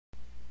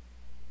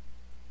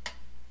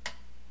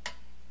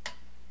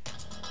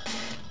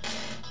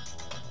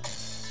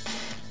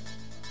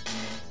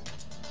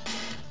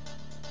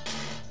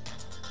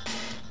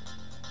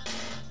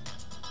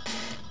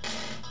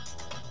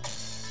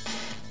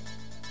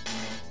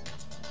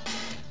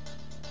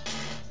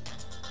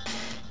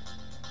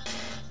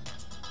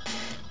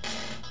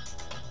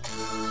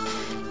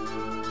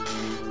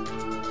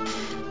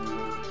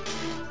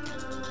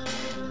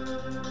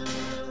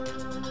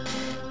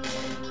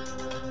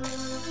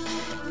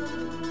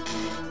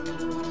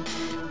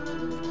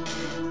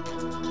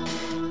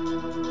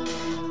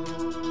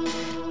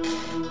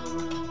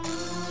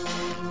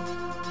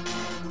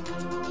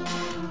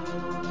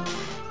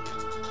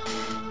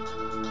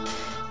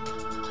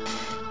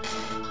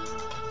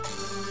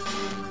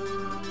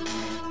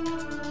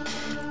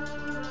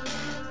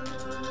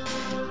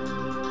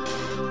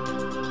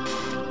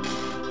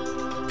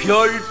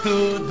별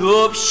뜻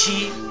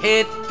없이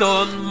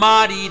했던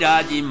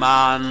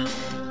말이라지만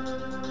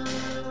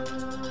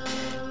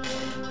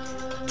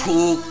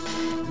툭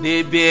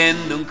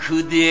내뱉는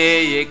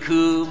그대의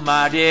그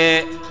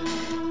말에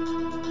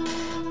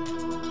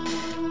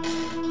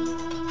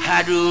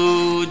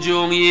하루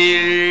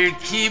종일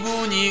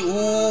기분이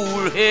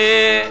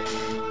우울해.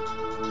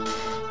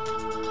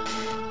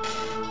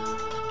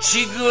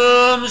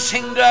 지금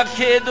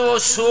생각해도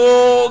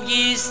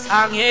속이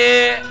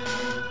상해.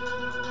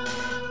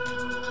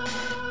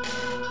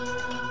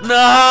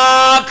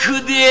 나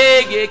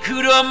그대에게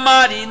그런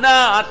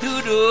말이나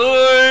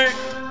들을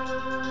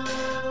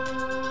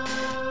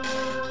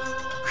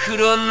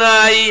그런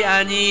나이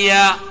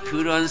아니야.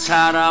 그런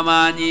사람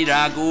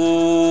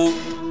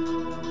아니라고.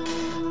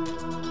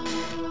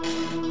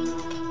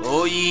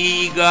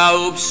 어이가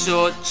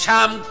없어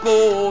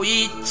참고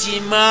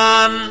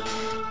있지만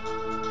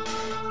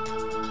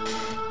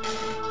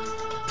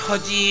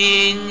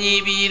터진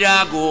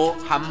입이라고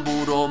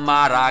함부로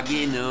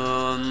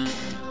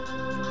말하기는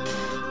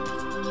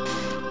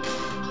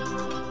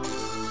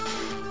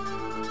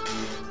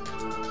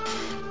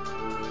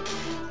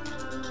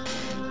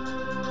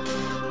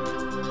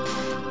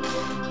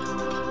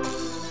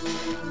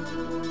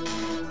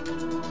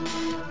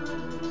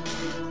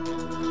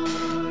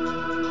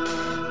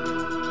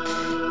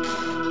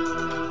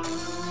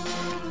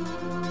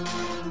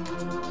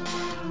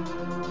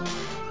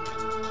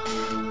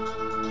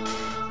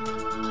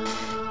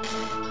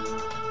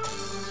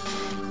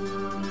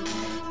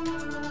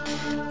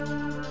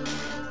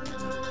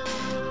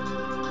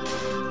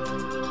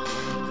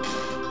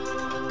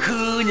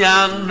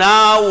그냥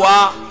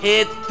나와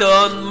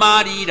했던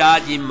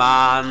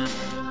말이라지만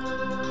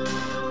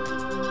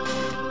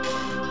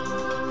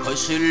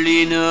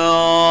거슬리는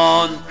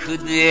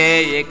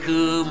그대의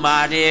그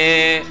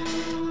말에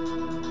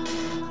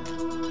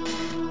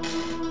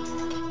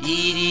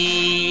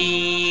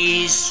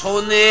일이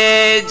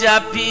손에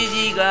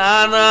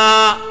잡히지가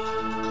않아.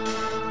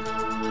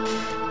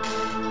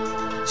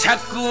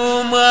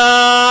 자꾸만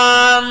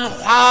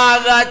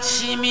화가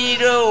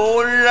치밀어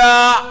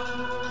올라.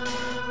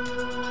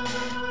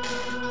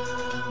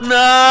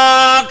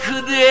 나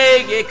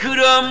그대에게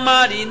그런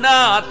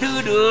말이나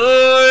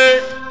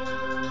들을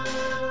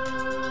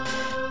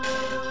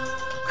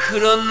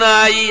그런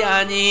나이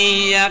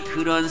아니야.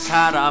 그런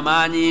사람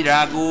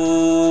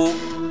아니라고.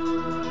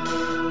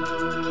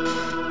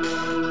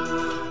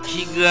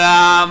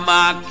 기가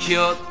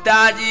막혀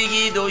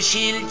따지기도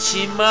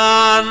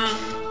싫지만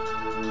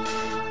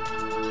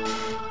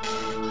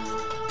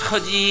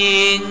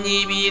터진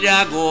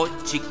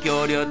입이라고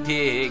지켜려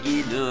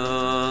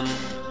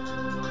대기는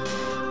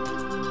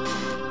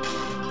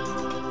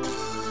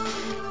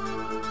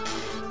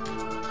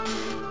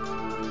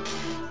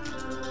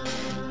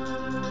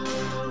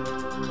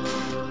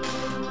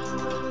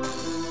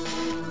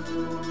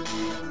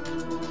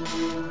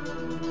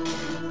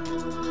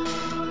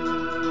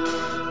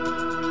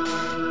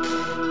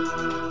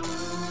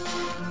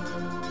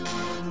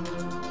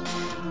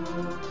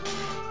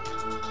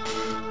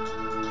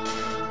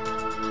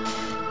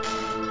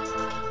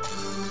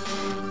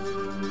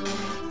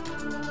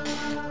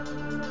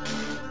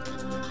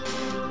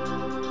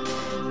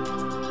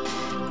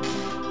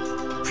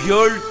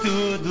별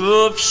뜻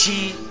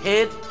없이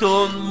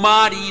했던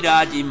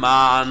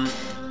말이라지만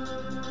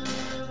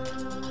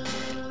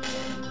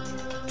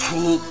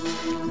툭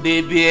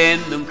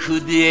내뱉는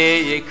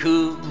그대의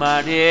그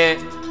말에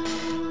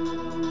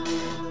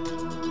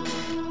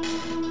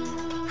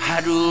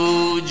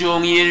하루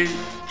종일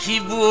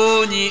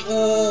기분이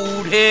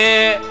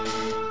우울해.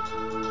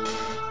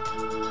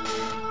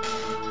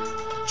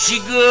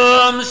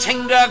 지금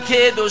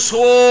생각해도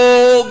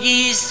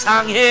속이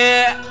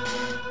상해.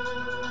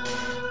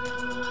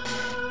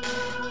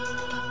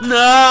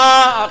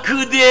 나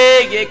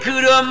그대에게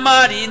그런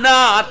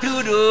말이나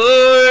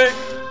들을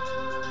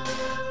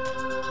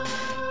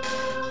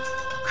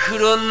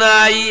그런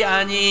나이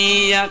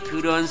아니야.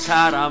 그런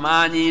사람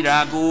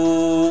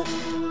아니라고.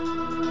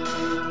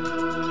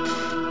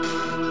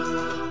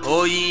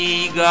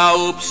 어이가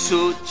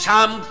없어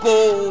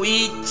참고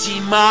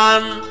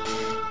있지만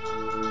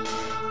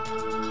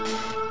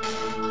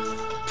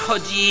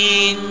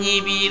터진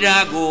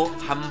입이라고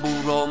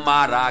함부로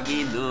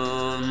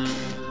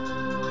말하기는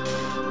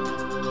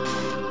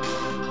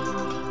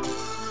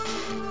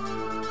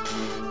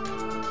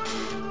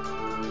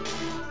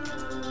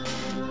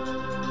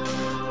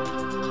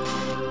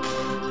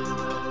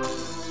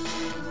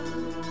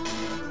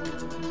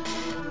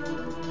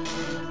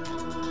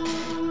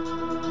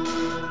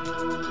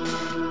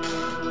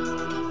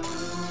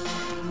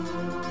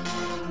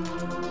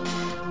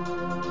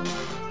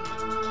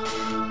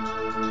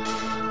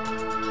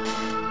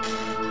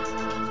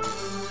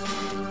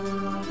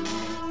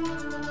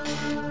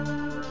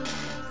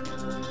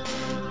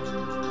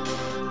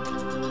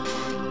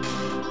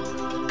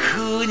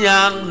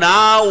그냥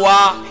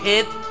나와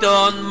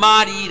했던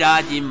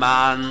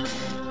말이라지만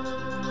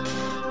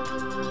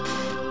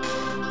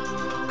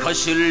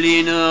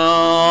거슬리는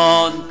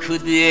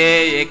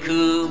그대의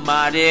그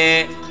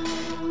말에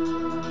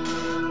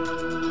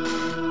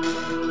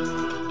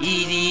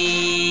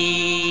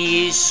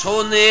일이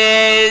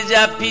손에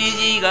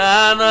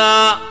잡히지가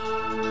않아.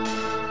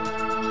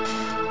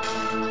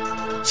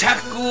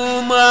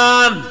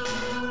 자꾸만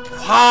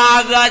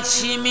화가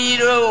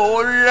치밀어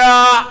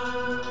올라.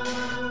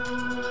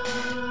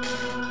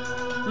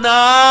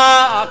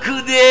 나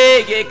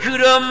그대에게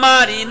그런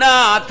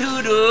말이나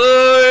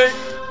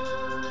들을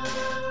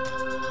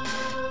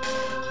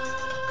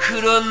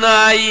그런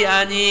아이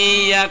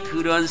아니야.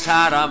 그런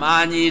사람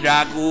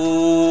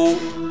아니라고.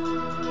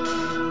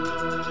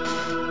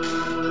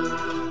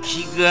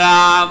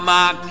 기가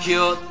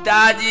막혀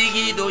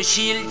따지기도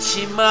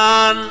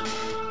싫지만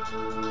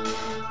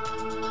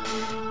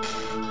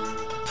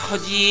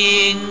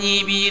터진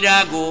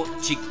입이라고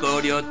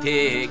짓거려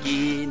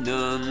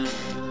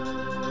대기는